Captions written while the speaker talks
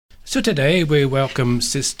So today we welcome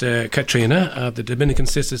Sister Katrina of the Dominican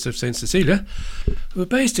Sisters of St. Cecilia, who are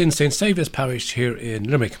based in St. Saviour's Parish here in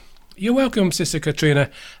Limerick. You're welcome, Sister Katrina,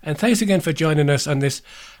 and thanks again for joining us on this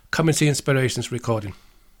Come and See Inspirations recording.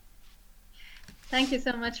 Thank you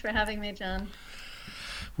so much for having me, John.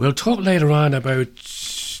 We'll talk later on about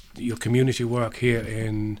your community work here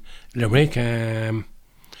in Limerick,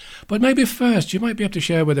 but maybe first you might be able to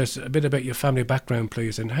share with us a bit about your family background,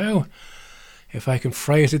 please, and how, if I can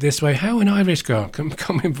phrase it this way, how an Irish girl can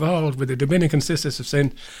become involved with the Dominican Sisters of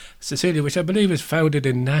St. Cecilia, which I believe is founded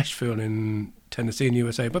in Nashville in Tennessee in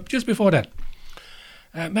USA. But just before that,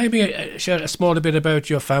 maybe share a small bit about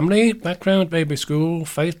your family background, maybe school,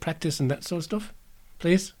 faith practice and that sort of stuff,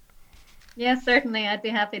 please. Yes, certainly. I'd be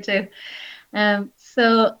happy to.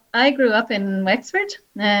 So I grew up in Wexford.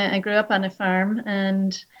 I grew up on a farm,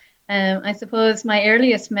 and I suppose my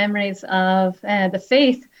earliest memories of the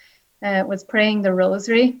faith was praying the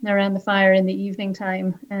rosary around the fire in the evening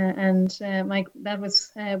time, that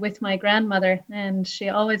was with my grandmother, and she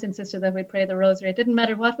always insisted that we pray the rosary. It didn't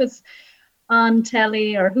matter what was on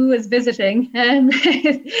telly or who was visiting, and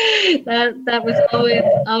that was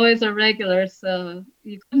always a regular. So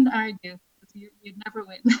you couldn't argue; you'd never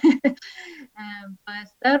win. But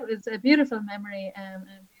that was a beautiful memory and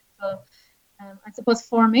beautiful. I suppose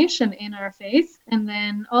formation in our faith, and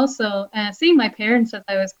then also seeing my parents as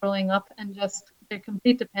I was growing up, and just their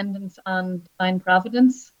complete dependence on divine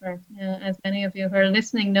providence. Or as many of you who are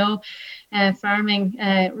listening know, farming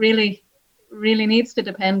really needs to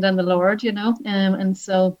depend on the Lord, and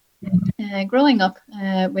so growing up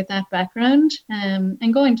with that background,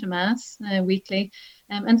 and going to Mass weekly,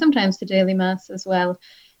 and sometimes to daily Mass as well.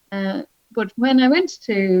 But when I went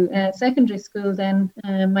to secondary school, then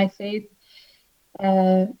my faith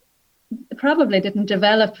probably didn't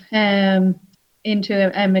develop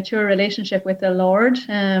into a mature relationship with the Lord.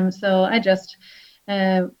 So I just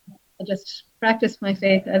practiced my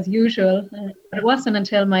faith as usual. But it wasn't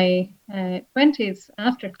until my 20s,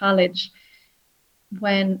 after college,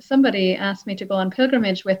 when somebody asked me to go on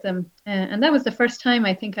pilgrimage with them. And that was the first time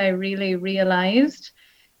I think I really realized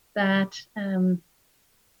that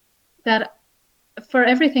for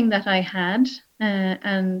everything that I had,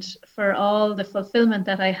 and for all the fulfillment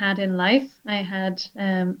that I had in life, I had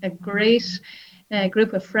a great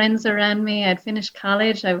group of friends around me. I'd finished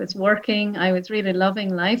college, I was working, I was really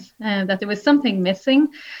loving life, that there was something missing,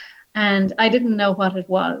 and I didn't know what it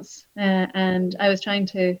was, and I was trying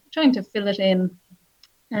to fill it in.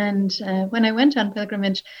 And when I went on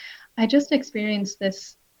pilgrimage, I just experienced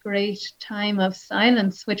this great time of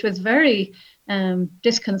silence, which was very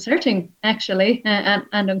disconcerting, actually, and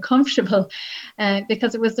uncomfortable,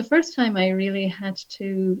 because it was the first time I really had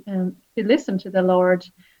to listen to the Lord.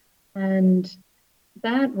 And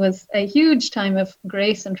that was a huge time of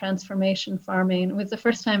grace and transformation for me. And it was the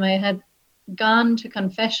first time I had gone to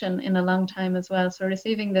confession in a long time as well. So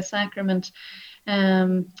receiving the sacrament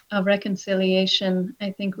of reconciliation,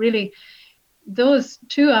 I think really those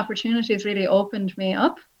two opportunities really opened me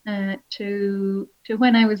up to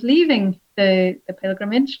when I was leaving the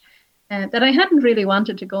pilgrimage that I hadn't really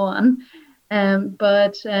wanted to go on,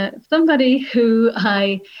 but somebody who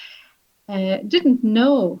I didn't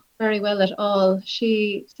know very well at all,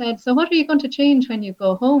 she said, "So what are you going to change when you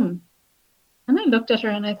go home?" And I looked at her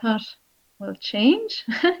and I thought, well, change?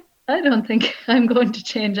 I don't think I'm going to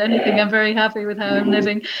change anything. I'm very happy with how I'm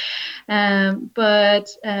living. But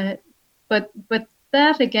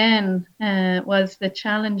that again was the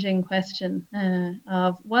challenging question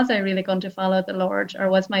of, was I really going to follow the Lord, or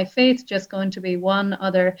was my faith just going to be one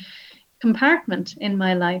other compartment in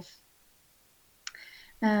my life?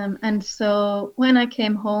 And so when I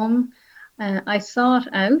came home, I sought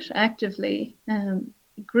out actively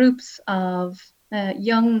groups of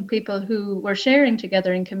young people who were sharing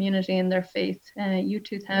together in community in their faith,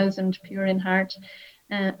 U2000, Pure in Heart,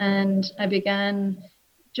 and I began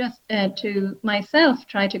just to myself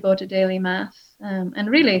try to go to daily Mass. And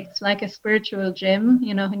really, it's like a spiritual gym,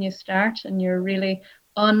 when you start and you're really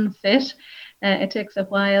unfit, it takes a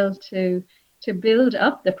while to build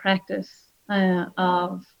up the practice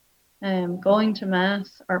of going to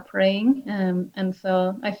Mass or praying. And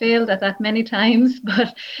so I failed at that many times,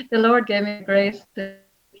 but the Lord gave me grace to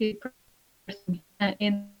keep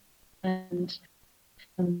in, and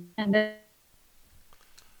that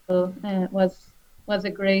was a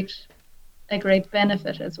great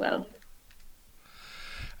benefit as well.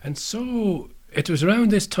 And so it was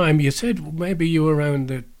around this time, you said maybe you were around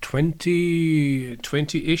the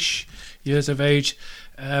 20-ish years of age.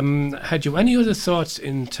 Had you any other thoughts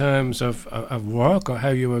in terms of work or how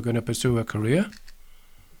you were going to pursue a career?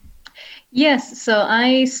 Yes, so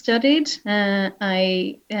I studied.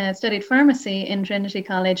 I studied pharmacy in Trinity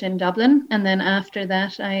College in Dublin, and then after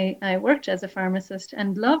that, I worked as a pharmacist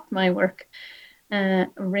and loved my work.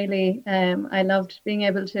 Really, I loved being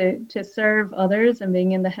able to serve others and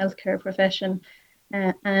being in the healthcare profession.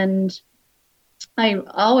 And I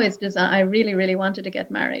really, really wanted to get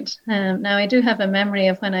married. Now, I do have a memory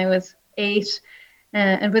of when I was 8.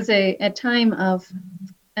 It was a time of,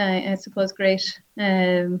 I suppose, great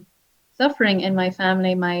suffering in my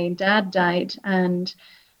family. My dad died, and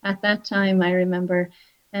at that time, I remember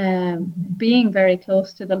being very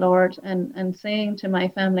close to the Lord and saying to my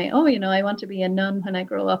family, "Oh, I want to be a nun when I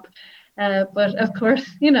grow up." But of course,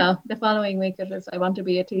 the following week it was, I want to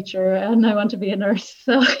be a teacher and I want to be a nurse.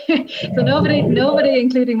 So, so nobody,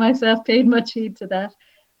 including myself, paid much heed to that.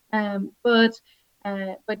 But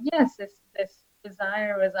yes, this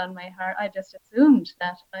desire was on my heart. I just assumed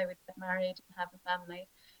that I would get married and have a family,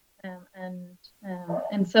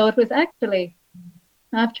 and so it was actually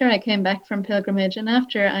after I came back from pilgrimage and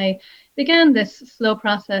after I began this slow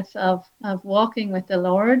process of walking with the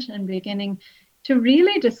Lord and beginning to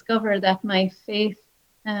really discover that my faith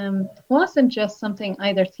wasn't just something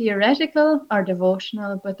either theoretical or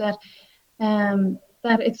devotional, but that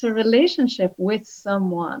it's a relationship with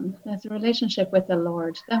someone. It's a relationship with the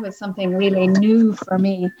Lord. That was something really new for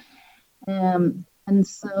me. And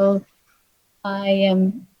so I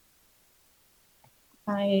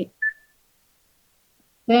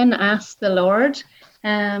then asked the Lord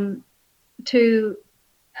I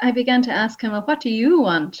began to ask him, well, what do you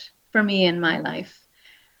want for me in my life?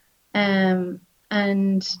 And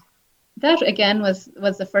that again was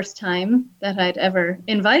the first time that I'd ever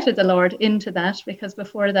invited the Lord into that, because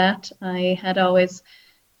before that I had always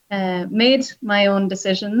made my own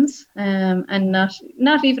decisions and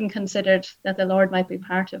not even considered that the Lord might be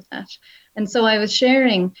part of that. And so I was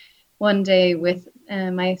sharing one day with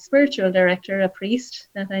my spiritual director, a priest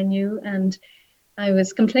that I knew, and I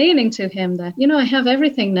was complaining to him that, I have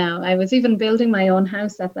everything now. I was even building my own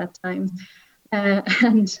house at that time.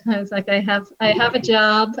 And I was like, I have a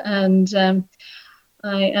job, and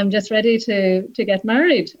I am just ready to get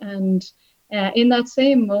married. And in that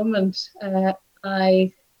same moment,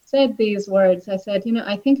 I said these words. I said,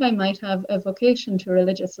 I think I might have a vocation to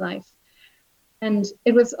religious life. And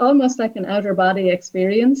it was almost like an outer body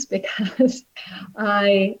experience, because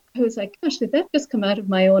I was like, gosh, did that just come out of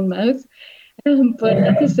my own mouth? But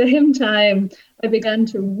at the same time, I began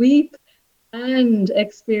to weep and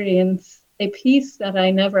experience a peace that I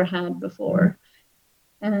never had before.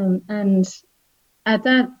 And at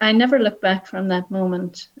that, I never looked back from that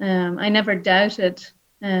moment. I never doubted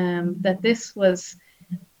that this was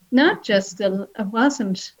not just, it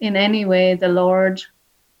wasn't in any way the Lord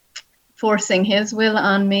forcing his will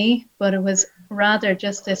on me, but it was rather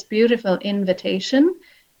just this beautiful invitation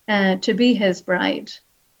to be his bride.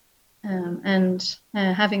 And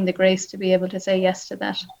having the grace to be able to say yes to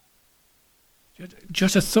that.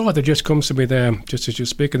 Just a thought that just comes to me there, just as you're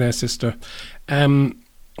speaking there, sister.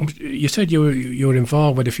 You said you were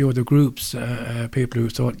involved with a few other groups, people who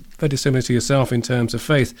thought very similar to yourself in terms of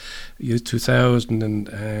faith, Youth 2000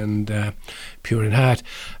 and Pure in Heart.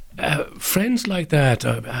 Friends like that,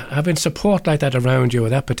 having support like that around you at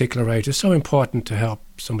that particular age is so important to help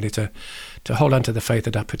somebody to hold on to the faith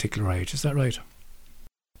at that particular age. Is that right?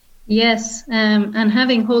 Yes, and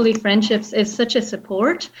having holy friendships is such a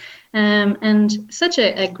support and such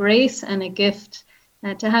a grace and a gift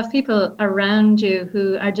to have people around you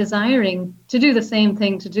who are desiring to do the same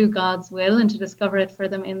thing, to do God's will and to discover it for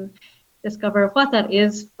them, discover what that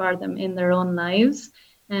is for them in their own lives,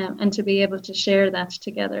 and to be able to share that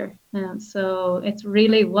together. So it's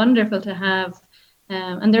really wonderful to have,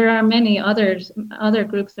 and there are many other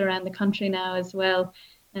groups around the country now as well,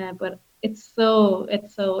 but it's so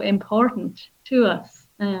important to us.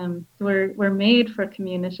 We're made for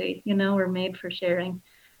community, we're made for sharing.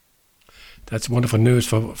 That's wonderful news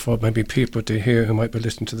for maybe people to hear who might be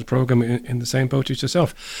listening to the program in the same boat as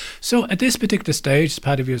yourself. So at this particular stage, as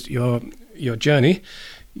part of your journey,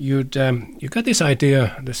 you got this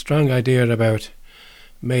strong idea about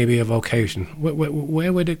maybe a vocation.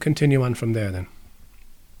 Where would it continue on from there then?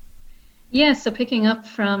 Yeah, so picking up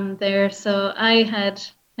from there, so I had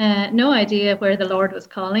no idea where the Lord was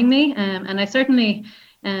calling me, and I certainly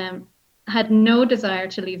had no desire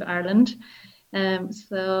to leave Ireland.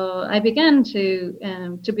 So I began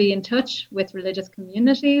to be in touch with religious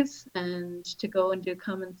communities and to go and do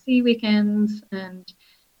come and see weekends, and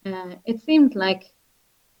it seemed like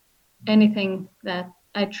anything that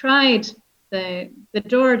I tried, the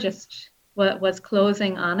door just was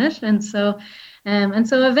closing on it, and so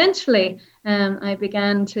eventually I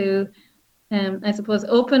began to I suppose,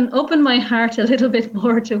 open my heart a little bit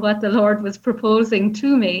more to what the Lord was proposing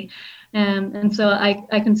to me. And so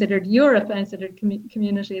I considered Europe, I considered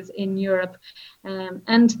communities in Europe.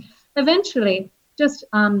 And eventually, just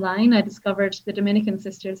online, I discovered the Dominican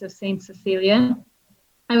Sisters of St. Cecilia.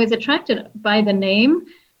 I was attracted by the name.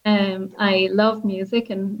 I love music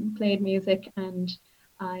and played music, and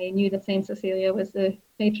I knew that St. Cecilia was the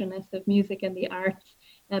patroness of music and the arts.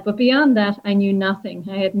 But beyond that, I knew nothing.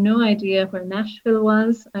 I had no idea where Nashville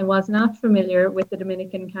was. I was not familiar with the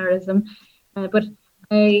Dominican charism, but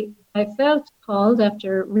I felt called,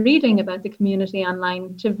 after reading about the community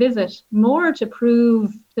online, to visit more, to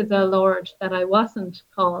prove to the Lord that I wasn't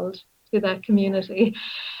called to that community.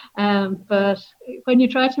 But when you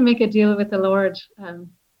try to make a deal with the Lord,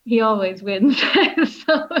 he always wins.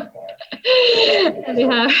 So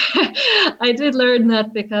anyhow, I did learn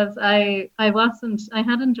that, because I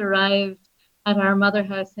hadn't arrived at our mother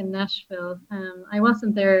house in Nashville. I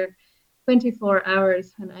wasn't there 24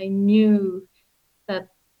 hours, and I knew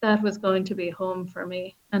that was going to be home for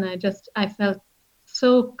me. And I felt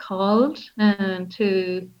so called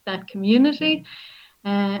to that community.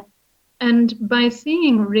 And by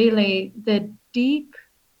seeing really the deep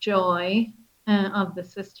joy of the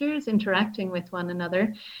sisters interacting with one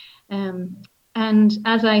another, and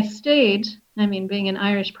as I stayed, I mean, being an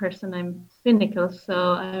Irish person, I'm cynical,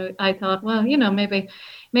 so I thought, well, maybe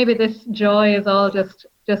this joy is all just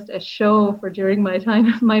a show for during my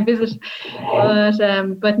time, my visit.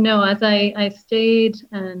 But no, as I stayed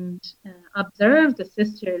and observed the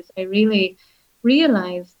sisters, I really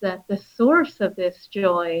realized that the source of this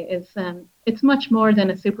joy is it's much more than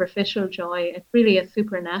a superficial joy. It's really a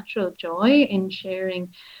supernatural joy in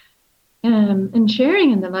sharing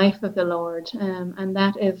in the life of the Lord, and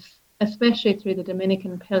that is especially through the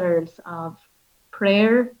Dominican pillars of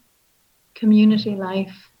prayer, community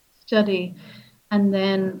life, study, and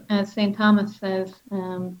then, as St. Thomas says,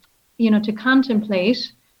 to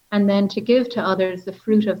contemplate, and then to give to others the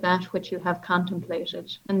fruit of that which you have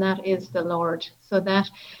contemplated, and that is the Lord. So that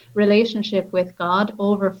relationship with God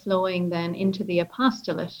overflowing then into the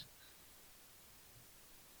apostolate.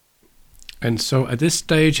 And so at this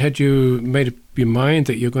stage, had you made up your mind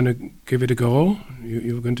that you're going to give it a go?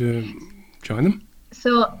 You were going to join them?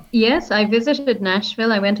 So, yes, I visited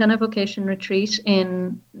Nashville. I went on a vocation retreat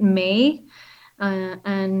in May,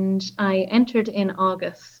 and I entered in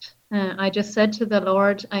August. I just said to the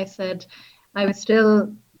Lord, I said, I was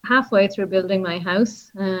still halfway through building my house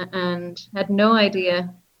and had no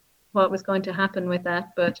idea what was going to happen with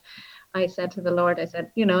that. But I said to the Lord, I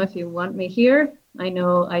said, if you want me here, I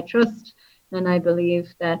know, I trust, and I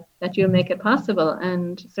believe that you'll make it possible.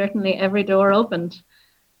 And certainly every door opened,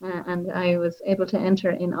 and I was able to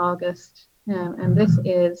enter in August. And this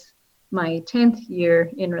is my 10th year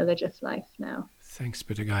in religious life now. Thanks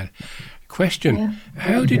be to God. Question, yeah.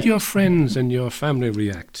 How did your friends and your family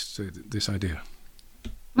react to this idea?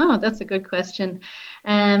 Oh, that's a good question.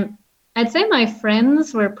 I'd say my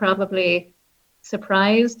friends were probably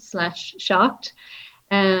surprised / shocked,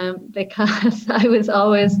 because I was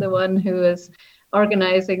always the one who was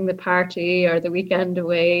organizing the party or the weekend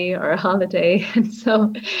away or a holiday. And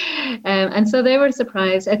so they were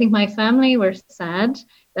surprised. I think my family were sad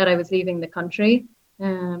that I was leaving the country.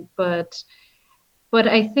 But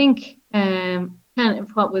I think kind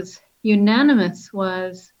of what was unanimous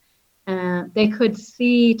was they could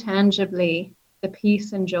see tangibly the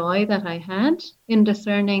peace and joy that I had in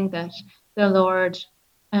discerning that the Lord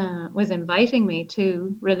was inviting me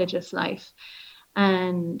to religious life.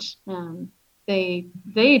 And they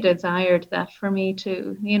desired that for me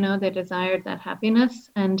too. They desired that happiness.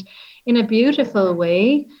 And in a beautiful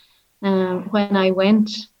way, when I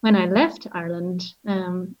left Ireland,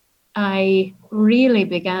 I really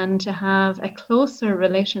began to have a closer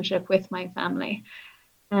relationship with my family.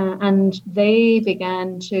 And they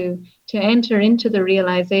began to enter into the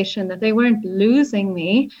realization that they weren't losing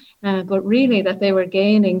me, but really that they were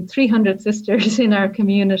gaining 300 sisters in our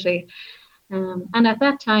community. And at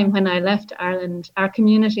that time, when I left Ireland, our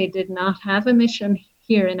community did not have a mission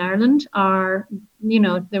here in Ireland, or,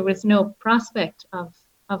 there was no prospect of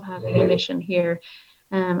having a mission here.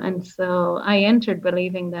 And so I entered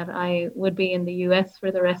believing that I would be in the US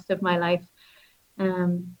for the rest of my life.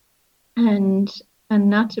 And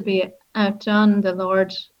not to be outdone, the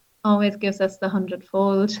Lord always gives us the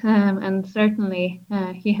 100-fold. And certainly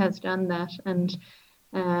he has done that. And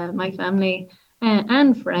my family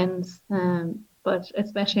and friends, but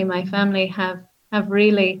especially my family, have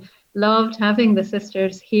really loved having the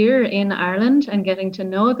sisters here in Ireland and getting to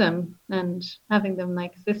know them and having them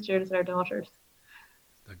like sisters or daughters.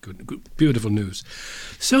 Good, beautiful news.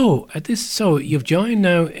 So so you've joined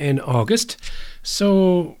now in August.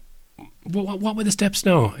 So what were the steps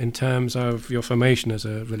now in terms of your formation as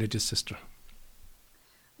a religious sister?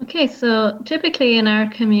 Okay, so typically in our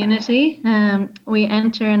community, we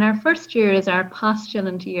enter in our first year is our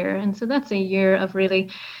postulant year. And so that's a year of really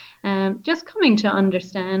just coming to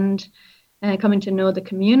understand, coming to know the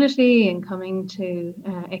community and coming to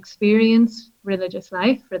experience religious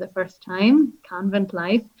life for the first time, convent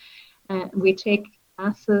life. We take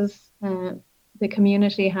classes. The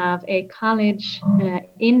community have a college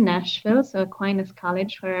in Nashville, so Aquinas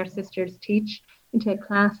College, where our sisters teach. We take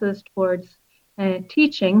classes towards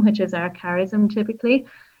teaching, which is our charism typically,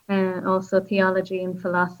 also theology and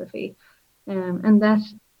philosophy. And that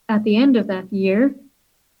at the end of that year,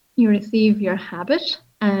 you receive your habit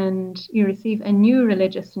and you receive a new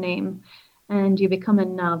religious name and you become a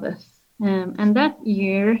novice. And that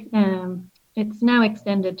year, it's now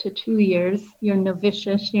extended to 2 years, your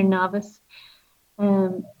novitiate, your novice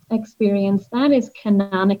experience. That is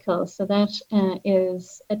canonical. So that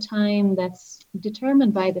is a time that's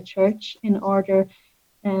determined by the church in order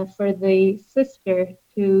for the sister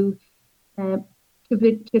to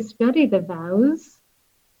study the vows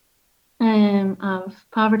of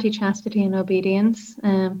poverty, chastity, and obedience,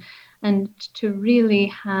 and to really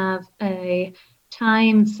have a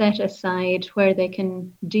time set aside where they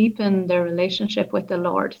can deepen their relationship with the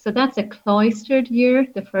Lord. So that's a cloistered year,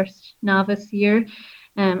 the first novice year.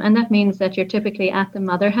 And that means that you're typically at the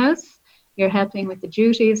mother house, you're helping with the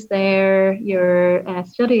duties there, you're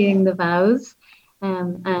studying the vows,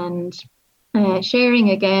 and sharing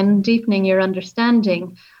again, deepening your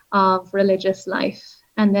understanding of religious life.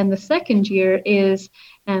 And then the second year is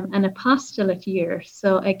an apostolate year.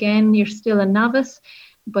 So again, you're still a novice,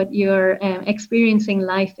 but you're experiencing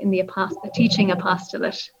life in the teaching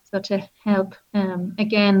apostolate. So to help,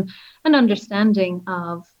 again, an understanding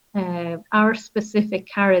of our specific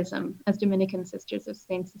charism as Dominican Sisters of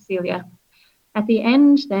St. Cecilia. At the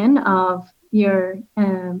end then of your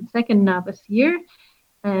second novice year,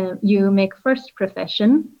 you make first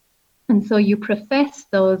profession. And so you profess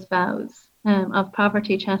those vows of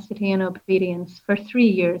poverty, chastity, and obedience for 3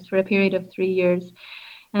 years, for a period of 3 years.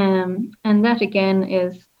 And that again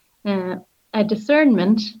is a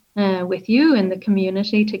discernment with you and the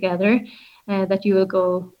community together that you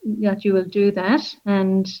will do that.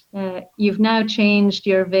 And you've now changed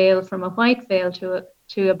your veil from a white veil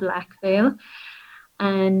to a black veil.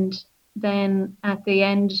 And then at the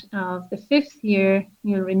end of the 5th year,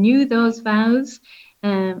 you'll renew those vows.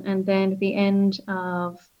 And then at the end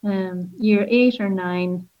of year 8 or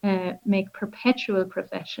 9, make perpetual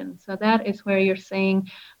profession. So that is where you're saying,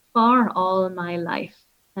 for all my life.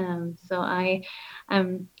 So I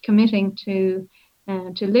am committing to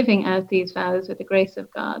living out these vows with the grace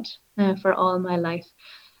of God for all my life.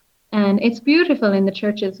 And it's beautiful in the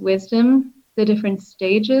Church's wisdom, the different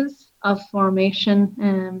stages of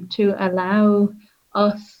formation to allow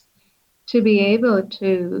us to be able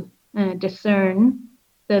to discern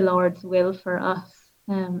the Lord's will for us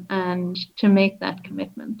and to make that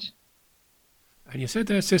commitment. And you said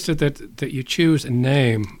there, sister, that you choose a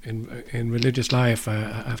name in religious life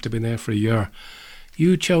after being there for a year.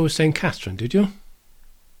 You chose St. Catherine, did you?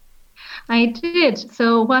 I did.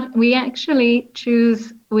 So what we actually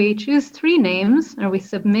choose 3 names, or we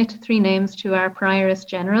submit 3 names to our Prioress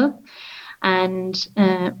General, and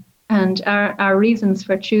our reasons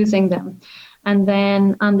for choosing them. And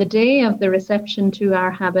then on the day of the reception to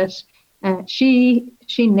our habit, she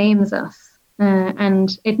names us.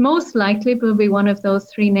 And it most likely will be one of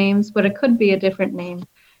those 3 names, but it could be a different name.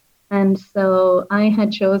 And so I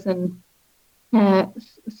had chosen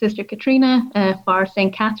Sister Katrina for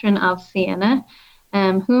St. Catherine of Siena,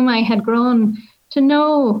 whom I had grown to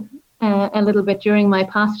know a little bit during my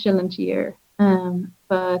postulant year.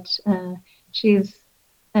 But she's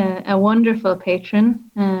a wonderful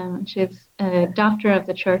patron. She's a doctor of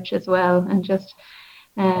the church as well, and just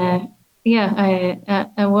a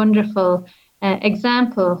wonderful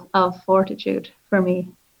example of fortitude for me.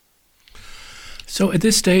 So at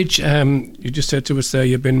this stage, you just said to us there,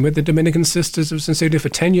 you've been with the Dominican Sisters of St. Cecilia for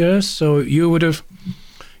 10 years. So you would have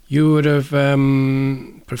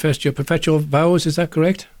professed your perpetual vows. Is that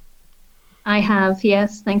correct? I have,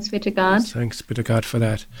 yes. Thanks be to God. Thanks be to God for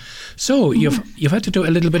that. So you've had to do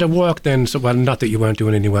a little bit of work then. So, well, not that you weren't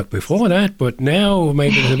doing any work before that, but now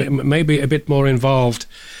maybe a bit more involved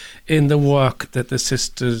in the work that the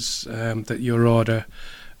sisters that your order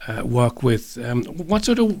work with. What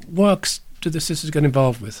sort of works do the sisters get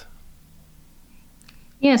involved with?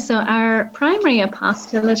 Yeah, so our primary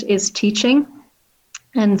apostolate is teaching.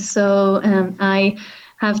 And so I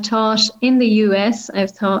have taught in the US.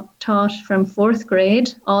 I've taught from 4th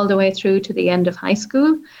grade all the way through to the end of high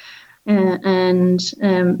school. And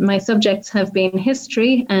my subjects have been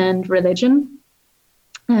history and religion.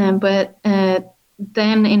 But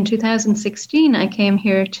then in 2016, I came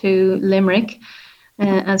here to Limerick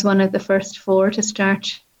as one of the first 4 to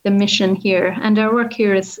start the mission here. And our work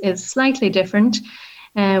here is slightly different.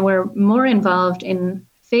 We're more involved in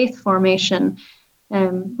faith formation,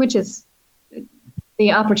 which is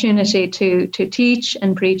the opportunity to teach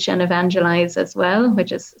and preach and evangelize as well,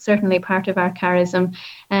 which is certainly part of our charism,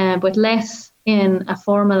 but less in a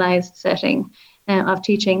formalized setting of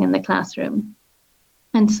teaching in the classroom.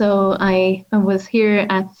 And so I was here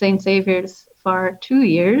at St. Xavier's for 2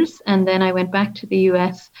 years, and then I went back to the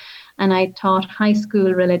US and I taught high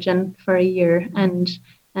school religion for a year, and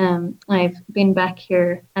I've been back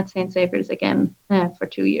here at St. Xavier's again for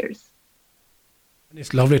 2 years.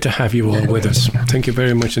 It's lovely to have you all with us. Thank you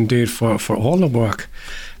very much indeed for all the work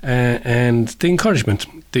and the encouragement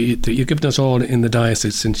that you've given us all in the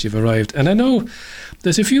diocese since you've arrived. And I know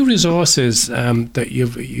there's a few resources that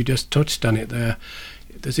you just touched on it there.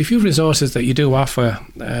 There's a few resources that you do offer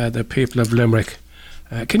the people of Limerick.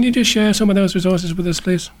 Can you just share some of those resources with us,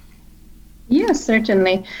 please? Yes,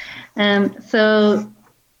 certainly. So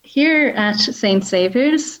here at St.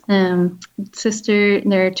 Xavier's,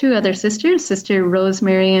 there are 2 other sisters, Sister Rose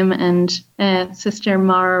Miriam and Sister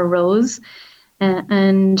Mara Rose,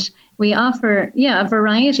 and we offer a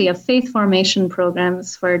variety of faith formation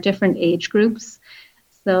programs for different age groups.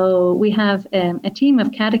 So we have a team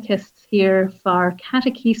of catechists here for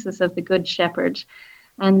catechesis of the Good Shepherd,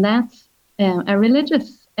 and that's a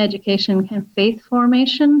religious education and faith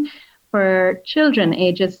formation for children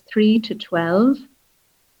ages 3 to 12.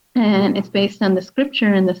 And it's based on the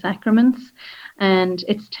scripture and the sacraments, and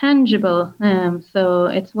it's tangible. So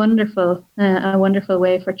it's wonderful, a wonderful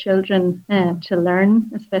way for children to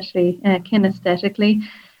learn, especially kinesthetically,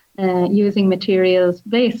 using materials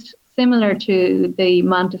based similar to the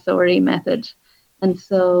Montessori method. And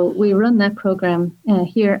so we run that program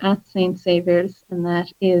here at St. Xavier's, and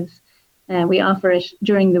that is, we offer it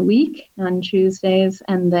during the week on Tuesdays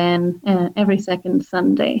and then every second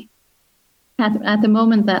Sunday. At the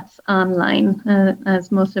moment, that's online,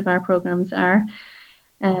 as most of our programs are.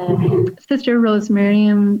 Sister Rose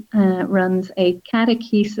Miriam runs a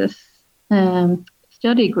catechesis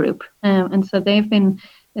study group. And so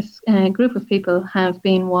this group of people have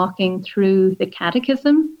been walking through the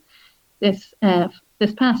catechism this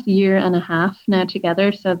past year and a half now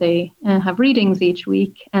together. So they have readings each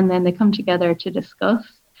week, and then they come together to discuss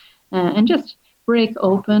and just break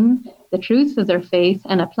open the truths of their faith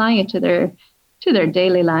and apply it to their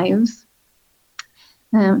daily lives.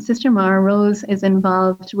 Sister Mara Rose is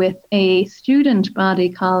involved with a student body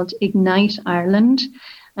called Ignite Ireland,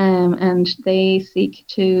 and they seek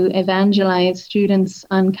to evangelize students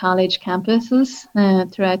on college campuses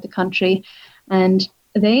throughout the country. And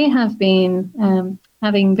they have been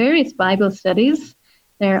having various Bible studies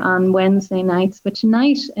there on Wednesday nights, but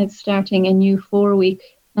tonight is starting a new 4-week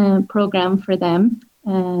program for them,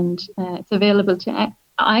 and it's available to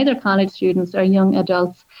either college students or young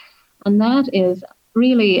adults, and that is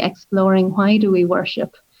really exploring why do we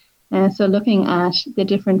worship. So looking at the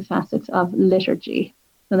different facets of liturgy.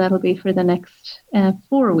 So that'll be for the next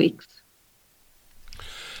 4 weeks.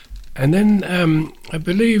 And then I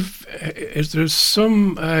believe, is there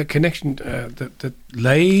some connection that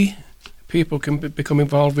lay people can become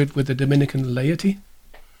involved with the Dominican laity?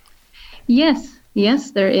 Yes,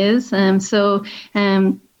 there is.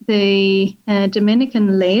 The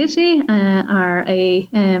Dominican laity are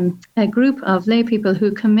a group of lay people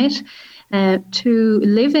who commit to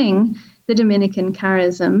living the Dominican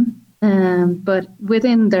charism, but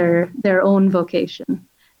within their own vocation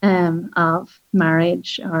of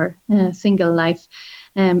marriage or single life.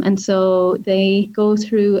 And so they go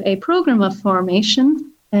through a program of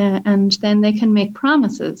formation, and then they can make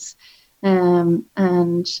promises. And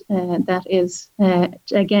that is,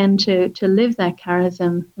 again, to live that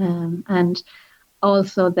charism, and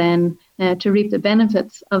also then to reap the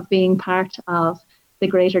benefits of being part of the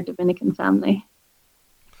greater Dominican family.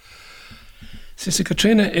 Sister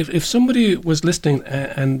Katrina, if somebody was listening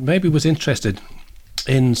and maybe was interested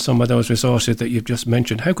in some of those resources that you've just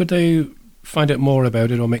mentioned, how could they find out more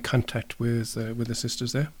about it or make contact with the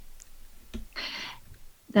sisters there?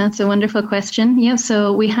 That's a wonderful question. Yeah,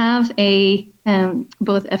 so we have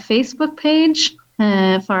both a Facebook page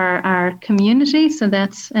for our community, so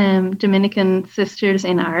that's Dominican Sisters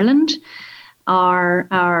in Ireland.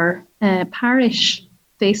 Our parish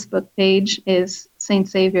Facebook page is St.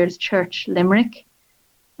 Xavier's Church Limerick,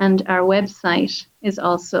 And our website is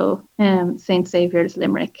also St. Saviour's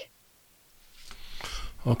Limerick.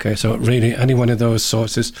 Okay, so really any one of those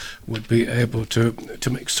sources would be able to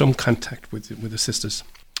make some contact with the sisters.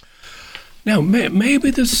 Now, maybe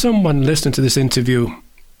there's someone listening to this interview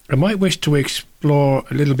who might wish to explore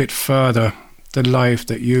a little bit further the life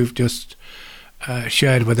that you've just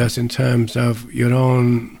shared with us in terms of your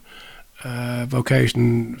own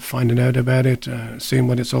vocation, finding out about it, seeing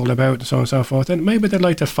what it's all about, and so on and so forth. And maybe they'd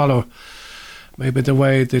like to follow maybe the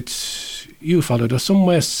way that you followed, or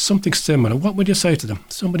something similar. What would you say to them?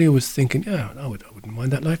 Somebody who was thinking, yeah, I wouldn't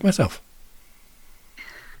mind that life myself.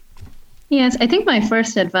 Yes, I think my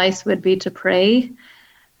first advice would be to pray,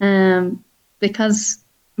 because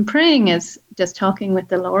praying is just talking with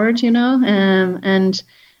the Lord, and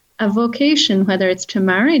a vocation, whether it's to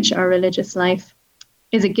marriage or religious life,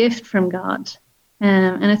 is a gift from God,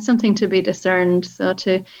 and it's something to be discerned. So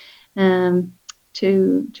to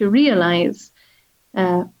realize,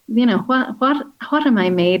 what am I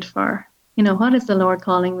made for? What is the Lord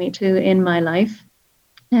calling me to in my life?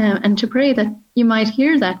 And to pray that you might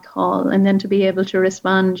hear that call, and then to be able to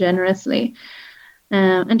respond generously.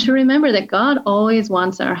 And to remember that God always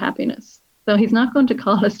wants our happiness. So he's not going to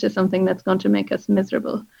call us to something that's going to make us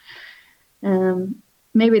miserable.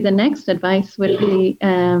 Maybe the next advice would be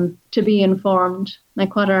to be informed,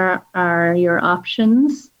 like what are your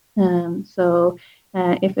options? So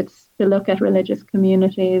if it's to look at religious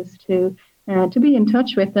communities, to be in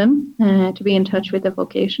touch with them, to be in touch with the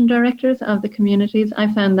vocation directors of the communities.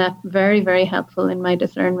 I found that very, very helpful in my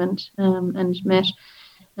discernment, and met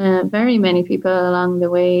very many people along the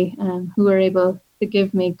way who were able to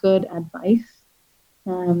give me good advice.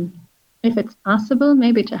 If it's possible,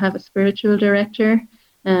 maybe to have a spiritual director,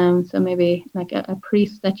 so maybe like a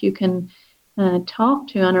priest that you can talk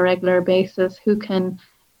to on a regular basis, who can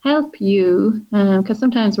help you, because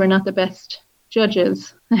sometimes we're not the best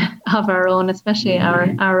judges of our own, especially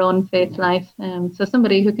our own faith life. So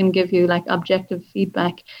somebody who can give you like objective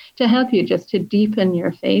feedback to help you just to deepen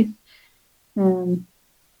your faith.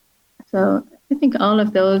 So I think all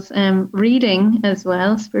of those, reading as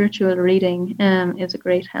well, spiritual reading, is a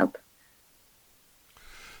great help.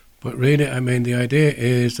 But really, I mean, the idea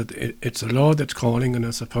is that it's the Lord that's calling, and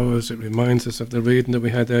I suppose it reminds us of the reading that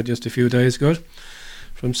we had there just a few days ago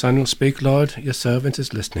from Samuel, "Speak, Lord, your servant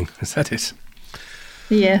is listening." Is that it?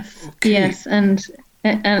 Yes, okay. Yes,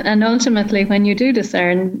 and ultimately, when you do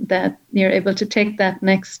discern, that you're able to take that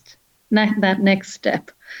next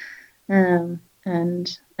step, and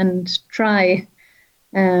try.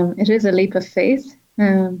 It is a leap of faith,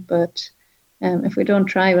 but if we don't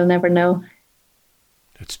try, we'll never know.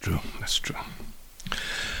 That's true. I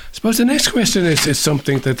suppose the next question is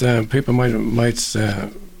something that people might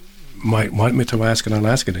want me to ask, and I'll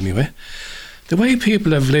ask it anyway. The way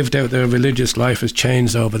people have lived out their religious life has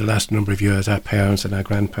changed over the last number of years, our parents and our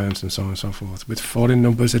grandparents and so on and so forth, with falling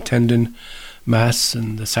numbers attending Mass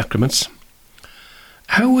and the sacraments.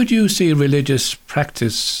 How would you see religious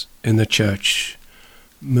practice in the church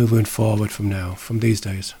moving forward from these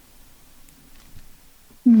days?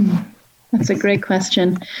 That's a great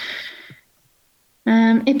question.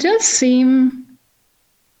 It does seem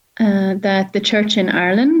that the church in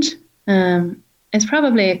Ireland is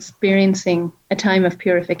probably experiencing a time of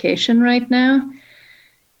purification right now.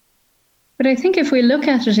 But I think if we look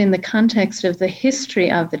at it in the context of the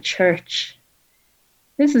history of the church,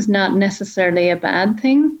 this is not necessarily a bad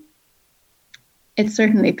thing. It's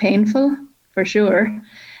certainly painful, for sure.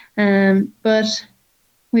 But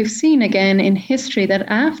we've seen again in history that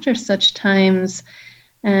after such times,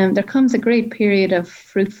 there comes a great period of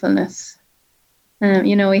fruitfulness.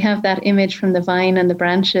 We have that image from the vine and the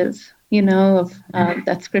branches, of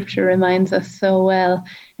that scripture reminds us so well,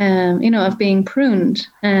 of being pruned,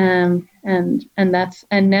 and that's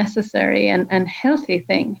a necessary and healthy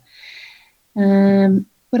thing.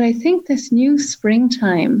 But I think this new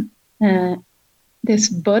springtime, this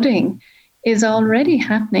budding, is already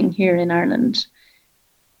happening here in Ireland.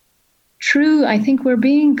 True, I think we're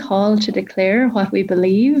being called to declare what we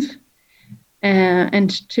believe, and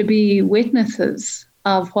to be witnesses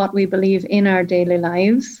of what we believe in our daily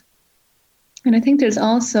lives. And I think there's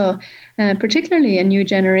also particularly a new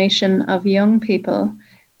generation of young people,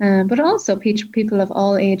 but also people of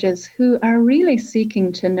all ages who are really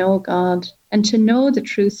seeking to know God and to know the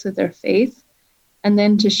truths of their faith, and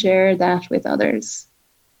then to share that with others.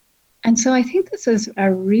 And so I think this is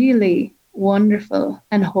a really wonderful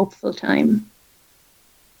and hopeful time.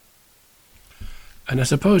 And I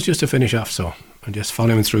suppose just to finish off, and just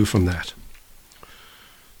following through from that,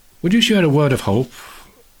 would you share a word of hope,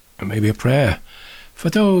 and maybe a prayer, for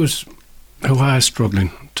those who are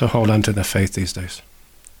struggling to hold on to their faith these days,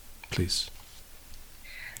 please?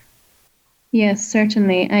 Yes,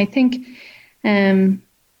 certainly. I think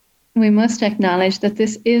we must acknowledge that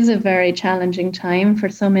this is a very challenging time for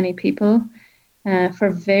so many people for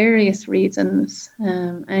various reasons.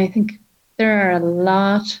 I think there are a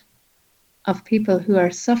lot of people who are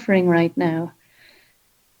suffering right now.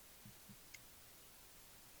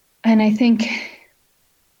 And I think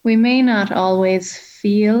we may not always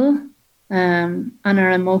feel on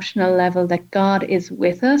our emotional level that God is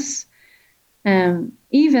with us,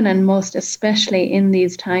 even and most especially in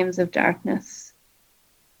these times of darkness.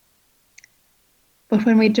 But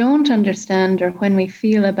when we don't understand or when we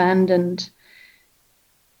feel abandoned,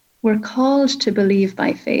 we're called to believe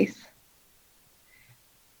by faith.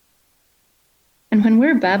 And when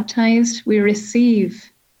we're baptized, we receive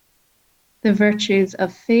the virtues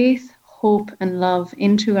of faith, hope, and love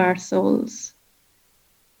into our souls.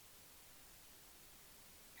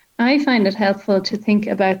 I find it helpful to think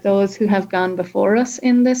about those who have gone before us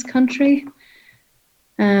in this country.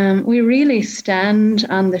 We really stand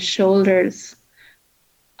on the shoulders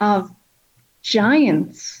of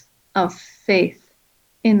giants of faith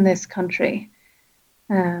in this country.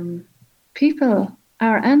 People,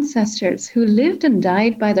 our ancestors, who lived and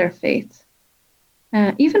died by their faith,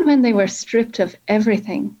 even when they were stripped of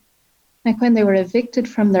everything. Like when they were evicted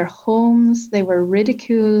from their homes, they were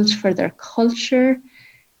ridiculed for their culture,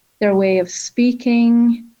 their way of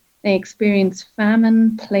speaking. They experienced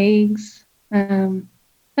famine, plagues.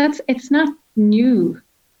 It's not new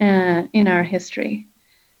in our history.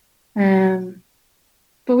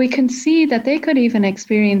 But we can see that they could even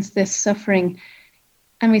experience this suffering.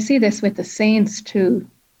 And we see this with the saints too.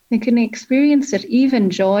 They can experience it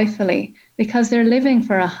even joyfully because they're living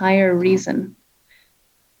for a higher reason.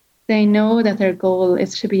 They know that their goal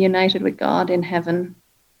is to be united with God in heaven.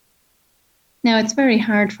 Now, it's very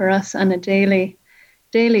hard for us on a daily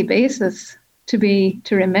basis to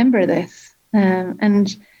remember this.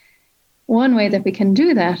 And one way that we can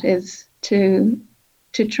do that is to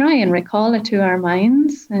try and recall it to our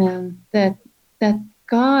minds, that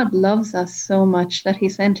God loves us so much that he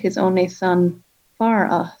sent his only son for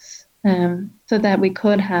us, so that we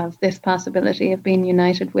could have this possibility of being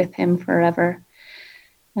united with him forever.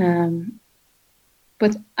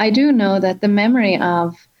 But I do know that the memory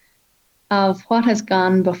of what has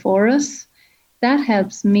gone before us, that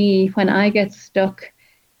helps me when I get stuck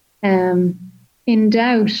in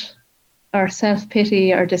doubt or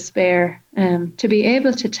self-pity or despair, to be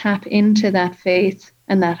able to tap into that faith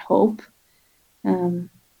and that hope.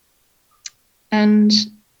 And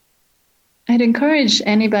I'd encourage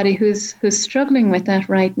anybody who's struggling with that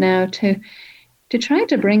right now to try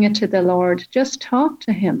to bring it to the Lord. Just talk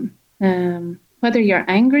to him. Whether you're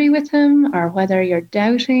angry with him or whether you're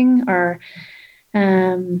doubting or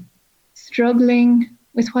struggling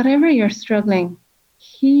with whatever you're struggling,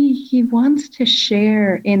 he wants to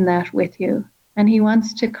share in that with you. And he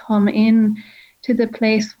wants to come in to the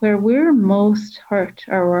place where we're most hurt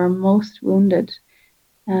or we're most wounded,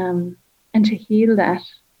 and to heal that.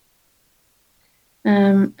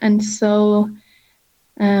 And so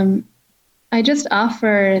I just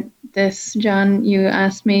offer this. John, you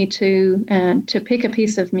asked me to pick a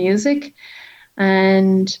piece of music,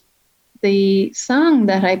 and the song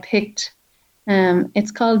that I picked,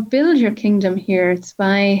 it's called Build Your Kingdom Here. It's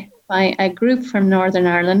by a group from Northern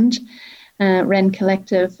Ireland, Wren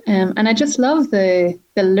Collective, and I just love the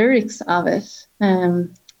lyrics of it,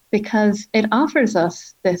 because it offers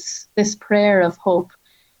us this prayer of hope.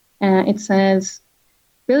 It says,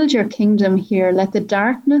 "Build your kingdom here, let the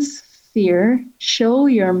darkness fear, show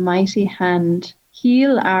your mighty hand,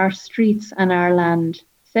 heal our streets and our land,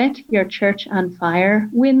 set your church on fire,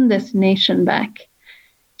 win this nation back,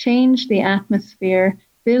 change the atmosphere,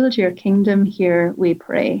 build your kingdom here, we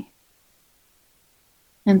pray."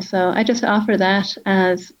 And so I just offer that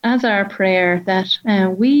as our prayer, that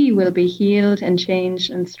we will be healed and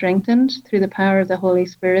changed and strengthened through the power of the Holy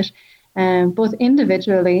Spirit, both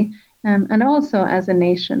individually and also as a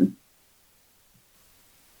nation.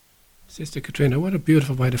 Sister Katrina, what a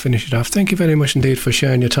beautiful way to finish it off. Thank you very much indeed for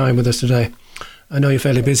sharing your time with us today. I know you're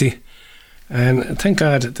fairly busy, and thank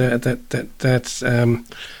God that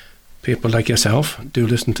people like yourself do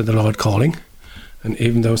listen to the Lord calling. And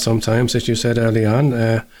even though sometimes, as you said early on,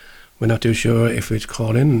 we're not too sure if it's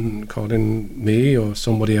calling me or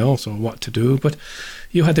somebody else or what to do, but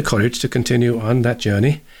you had the courage to continue on that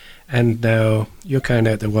journey, and now you're carrying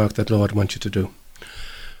out the work that the Lord wants you to do.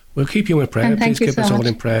 We'll keep you in prayer. Please keep us all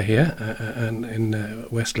in prayer here and in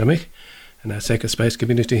West Limerick and our Sacred Space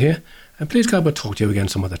community here. And please God will talk to you again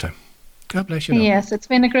some other time. God bless you. Now. Yes, it's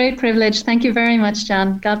been a great privilege. Thank you very much,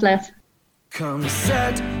 John. God bless. Come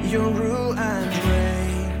set your rule and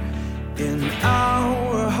reign in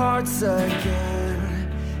our hearts again.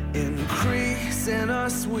 Increase in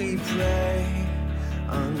us, we pray.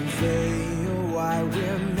 Unveil why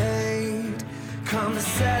we're made. Come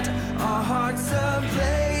set our hearts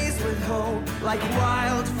ablaze with hope, like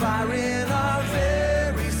wildfire in our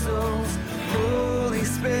very souls. Holy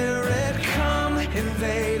Spirit, come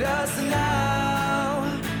invade us now.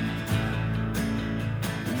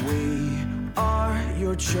 We are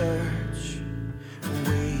your church.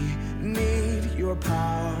 We need your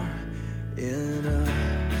power in us.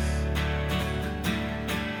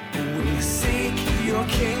 We seek your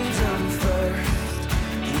kingdom first.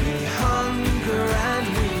 We hunger and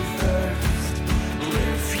we thirst.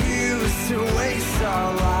 Refuse to waste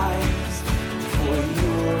our lives, for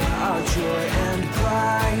you're our joy and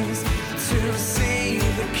prize. To see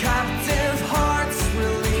the captive hearts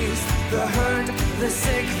released, the hurt, the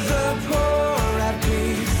sick, the poor at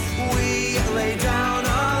peace. We lay down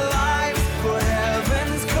our lives for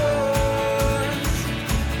heaven's cause.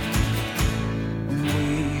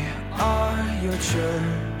 We are your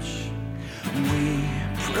church. We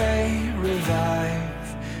pray, revive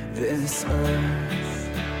this earth.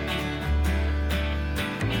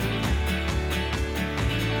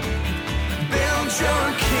 Build your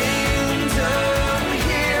kingdom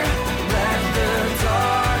here. Let the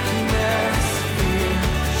darkness fear.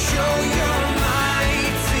 Show your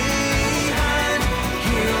mighty hand.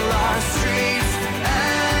 Heal our streets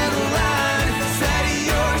and land. Set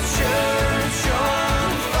your church on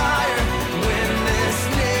fire. Win this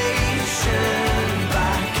nation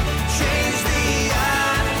back. Change the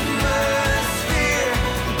atmosphere.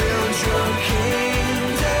 Build your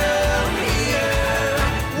kingdom here.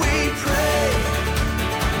 We pray.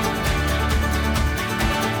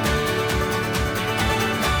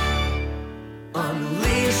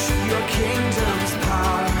 Unleash your kingdom's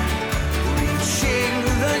power, reaching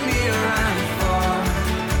the near and far.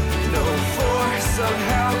 No force of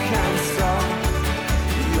hell can stop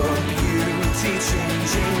your beauty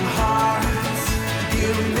changing hearts.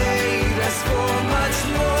 You made us for much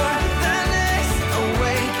more than this.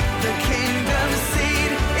 Awake the kingdom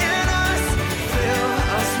seed in us. Fill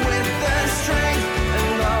us with the strength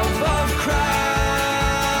and love of Christ.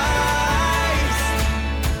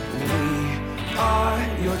 We are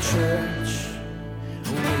your church.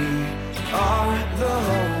 We are the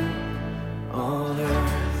home on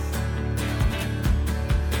earth.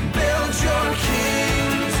 Build your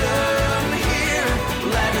kingdom here.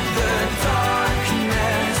 Let the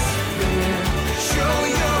darkness fear. Show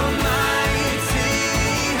your mighty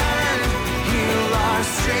hand. Heal our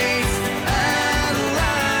streets and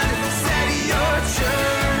land. Set your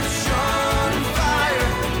church on fire.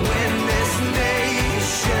 Win this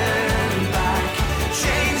nation back.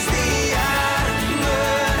 Change the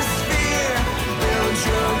atmosphere. Build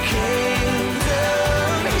your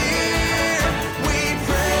kingdom here. We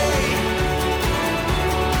pray.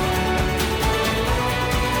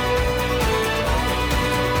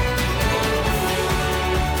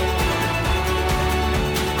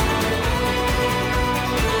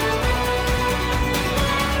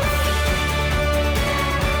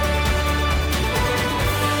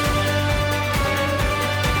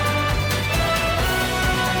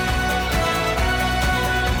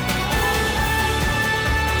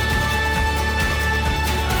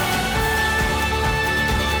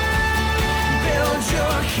 Build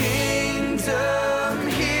your kingdom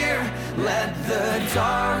here. Let the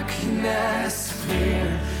darkness fear.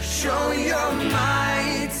 Show your might.